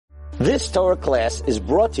This Torah class is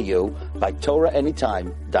brought to you by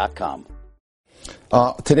TorahAnytime.com.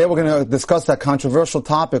 Today we're going to discuss that controversial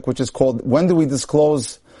topic, which is called, when do we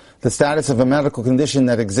disclose the status of a medical condition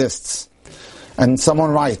that exists? And someone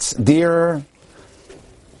writes, Dear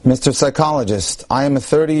Mr. Psychologist, I am a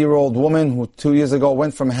 30-year-old woman who 2 years ago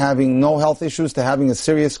went from having no health issues to having a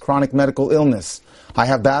serious chronic medical illness. I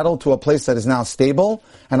have battled to a place that is now stable,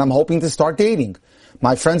 and I'm hoping to start dating.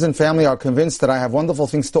 My friends and family are convinced that I have wonderful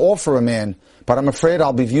things to offer a man, but I'm afraid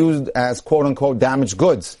I'll be viewed as quote-unquote damaged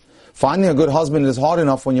goods. Finding a good husband is hard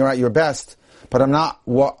enough when you're at your best, but I'm not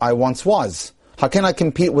what I once was. How can I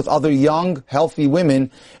compete with other young, healthy women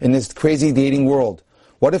in this crazy dating world?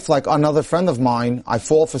 What if, like another friend of mine, I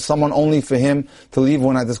fall for someone only for him to leave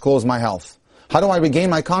when I disclose my health? How do I regain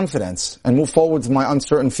my confidence and move forward to my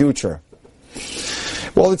uncertain future?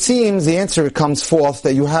 Well, it seems the answer comes forth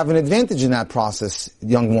that you have an advantage in that process,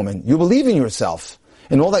 young woman. You believe in yourself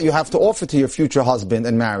and all that you have to offer to your future husband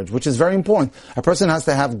and marriage, which is very important. A person has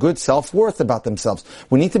to have good self-worth about themselves.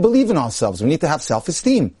 We need to believe in ourselves. We need to have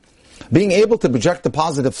self-esteem. Being able to project a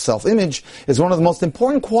positive self-image is one of the most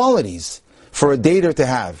important qualities for a dater to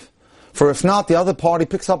have. For if not, the other party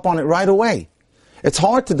picks up on it right away. It's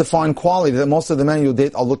hard to define quality that most of the men you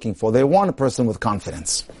date are looking for. They want a person with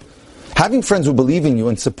confidence. Having friends who believe in you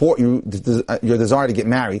and support you, your desire to get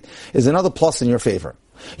married, is another plus in your favor.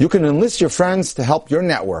 You can enlist your friends to help your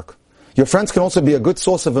network. Your friends can also be a good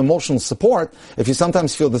source of emotional support if you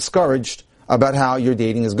sometimes feel discouraged about how your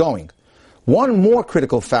dating is going. One more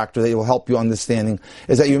critical factor that will help you understanding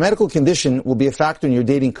is that your medical condition will be a factor in your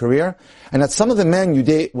dating career, and that some of the men you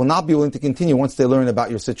date will not be willing to continue once they learn about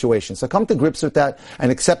your situation. So come to grips with that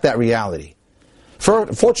and accept that reality.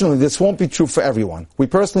 Fortunately, this won't be true for everyone. We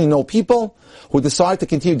personally know people who decide to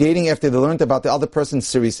continue dating after they learned about the other person's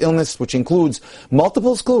serious illness, which includes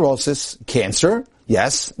multiple sclerosis, cancer,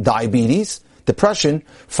 yes, diabetes, depression,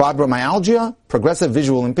 fibromyalgia, progressive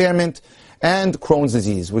visual impairment, and Crohn's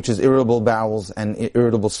disease, which is irritable bowels and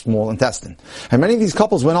irritable small intestine. And many of these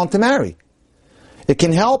couples went on to marry. It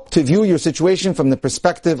can help to view your situation from the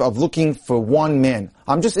perspective of looking for one man.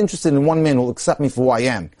 I'm just interested in one man who will accept me for who I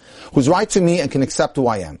am, who's right for me and can accept who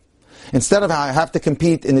I am. Instead of I have to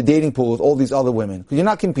compete in the dating pool with all these other women. Because you're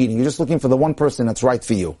not competing, you're just looking for the one person that's right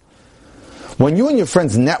for you. When you and your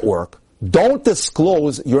friends network, don't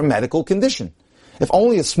disclose your medical condition. If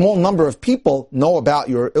only a small number of people know about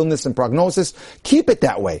your illness and prognosis, keep it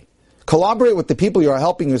that way. Collaborate with the people you are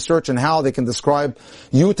helping research on how they can describe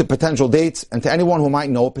you to potential dates and to anyone who might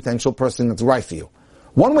know a potential person that's right for you.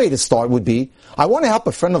 One way to start would be, I want to help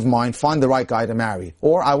a friend of mine find the right guy to marry.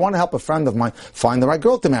 Or I want to help a friend of mine find the right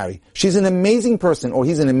girl to marry. She's an amazing person, or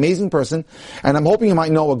he's an amazing person, and I'm hoping you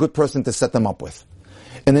might know a good person to set them up with.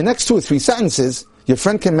 In the next 2 or 3 sentences, your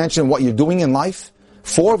friend can mention what you're doing in life,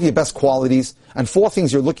 4 of your best qualities, and 4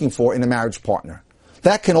 things you're looking for in a marriage partner.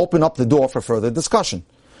 That can open up the door for further discussion.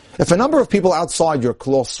 If a number of people outside your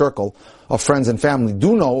close circle of friends and family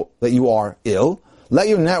do know that you are ill, let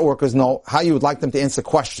your networkers know how you would like them to answer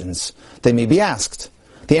questions they may be asked.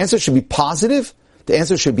 The answer should be positive. The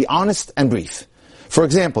answer should be honest and brief. For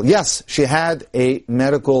example, yes, she had a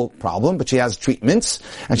medical problem, but she has treatments,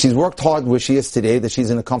 and she's worked hard where she is today, that she's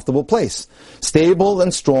in a comfortable place. Stable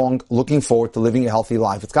and strong, looking forward to living a healthy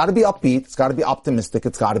life. It's got to be upbeat, it's got to be optimistic,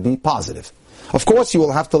 it's got to be positive. Of course, you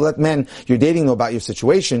will have to let men you're dating know about your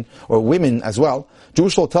situation, or women as well.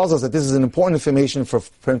 Jewish law tells us that this is an important information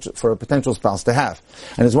for a potential spouse to have,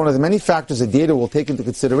 and is one of the many factors a dater will take into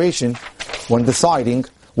consideration when deciding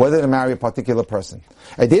whether to marry a particular person.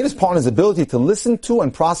 A dater's partner's ability to listen to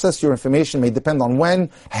and process your information may depend on when,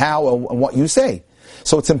 how, and what you say.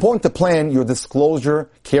 So it's important to plan your disclosure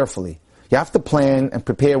carefully. You have to plan and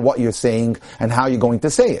prepare what you're saying and how you're going to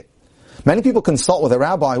say it. Many people consult with a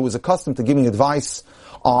rabbi who is accustomed to giving advice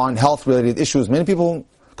on health-related issues. Many people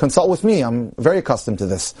consult with me. I'm very accustomed to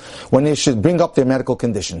this, when they should bring up their medical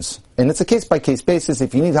conditions. And it's a case-by-case basis.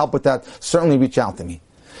 If you need help with that, certainly reach out to me.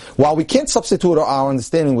 While we can't substitute our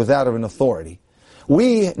understanding with that of an authority,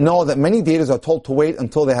 we know that many daters are told to wait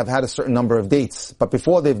until they have had a certain number of dates, but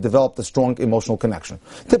before they've developed a strong emotional connection,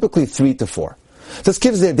 typically 3 to 4. This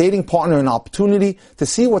gives their dating partner an opportunity to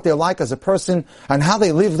see what they're like as a person and how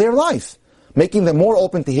they live their life, making them more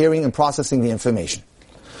open to hearing and processing the information.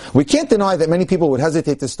 We can't deny that many people would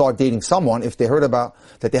hesitate to start dating someone if they heard about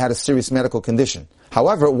that they had a serious medical condition.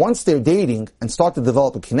 However, once they're dating and start to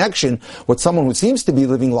develop a connection with someone who seems to be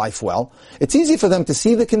living life well, it's easy for them to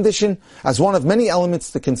see the condition as one of many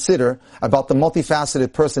elements to consider about the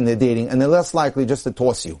multifaceted person they're dating, and they're less likely just to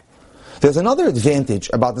toss you. There's another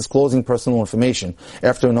advantage about disclosing personal information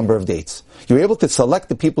after a number of dates. You're able to select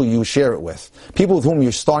the people you share it with, people with whom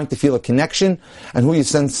you're starting to feel a connection and who you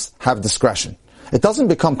sense have discretion. It doesn't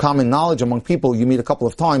become common knowledge among people you meet a couple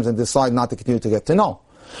of times and decide not to continue to get to know.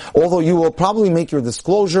 Although you will probably make your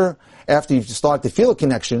disclosure after you start to feel a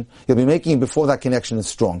connection, you'll be making it before that connection is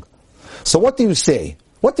strong. So what do you say?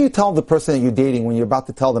 What do you tell the person that you're dating when you're about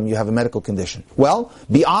to tell them you have a medical condition? Well,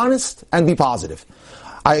 be honest and be positive.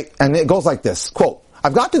 And it goes like this, quote,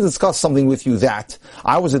 I've got to discuss something with you that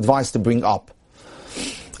I was advised to bring up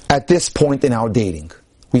at this point in our dating.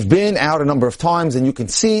 We've been out a number of times and you can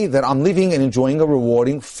see that I'm living and enjoying a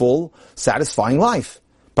rewarding, full, satisfying life.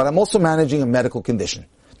 But I'm also managing a medical condition.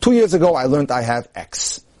 2 years ago, I learned I have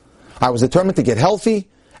X. I was determined to get healthy,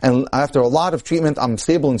 and after a lot of treatment, I'm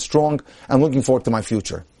stable and strong and looking forward to my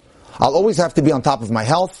future. I'll always have to be on top of my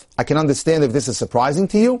health. I can understand if this is surprising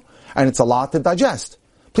to you, and it's a lot to digest.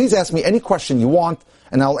 Please ask me any question you want,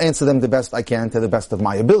 and I'll answer them the best I can to the best of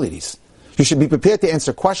my abilities. You should be prepared to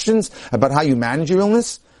answer questions about how you manage your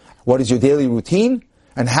illness, what is your daily routine,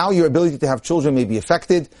 and how your ability to have children may be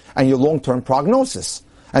affected, and your long-term prognosis.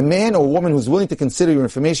 A man or a woman who's willing to consider your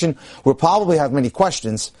information will probably have many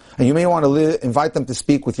questions, and you may want to invite them to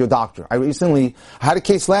speak with your doctor. I had a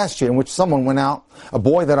case last year in which someone went out, a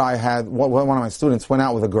boy that I had, one of my students went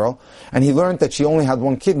out with a girl, and he learned that she only had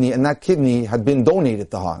one kidney, and that kidney had been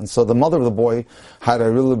donated to her. And so the mother of the boy had a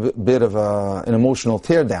little bit of an emotional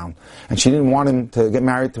tear down, and she didn't want him to get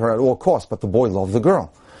married to her at all costs, but the boy loved the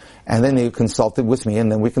girl. And then they consulted with me,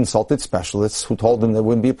 and then we consulted specialists who told them there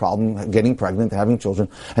wouldn't be a problem getting pregnant, having children,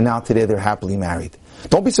 and now today they're happily married.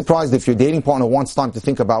 Don't be surprised if your dating partner wants time to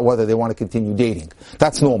think about whether they want to continue dating.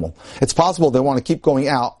 That's normal. It's possible they want to keep going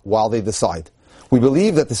out while they decide. We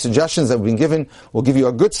believe that the suggestions that have been given will give you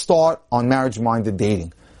a good start on marriage-minded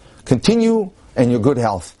dating. Continue in your good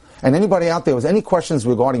health. And anybody out there with any questions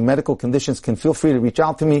regarding medical conditions can feel free to reach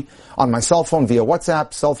out to me on my cell phone via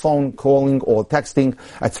WhatsApp, cell phone, calling, or texting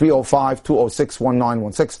at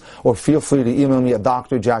 305-206-1916, or feel free to email me at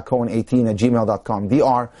drjackcohen18@gmail.com,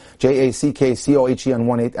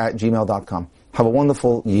 drjackcohen18@gmail.com. Have a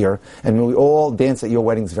wonderful year, and may we all dance at your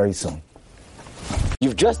weddings very soon.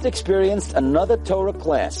 You've just experienced another Torah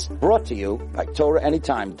class brought to you by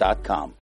TorahAnytime.com.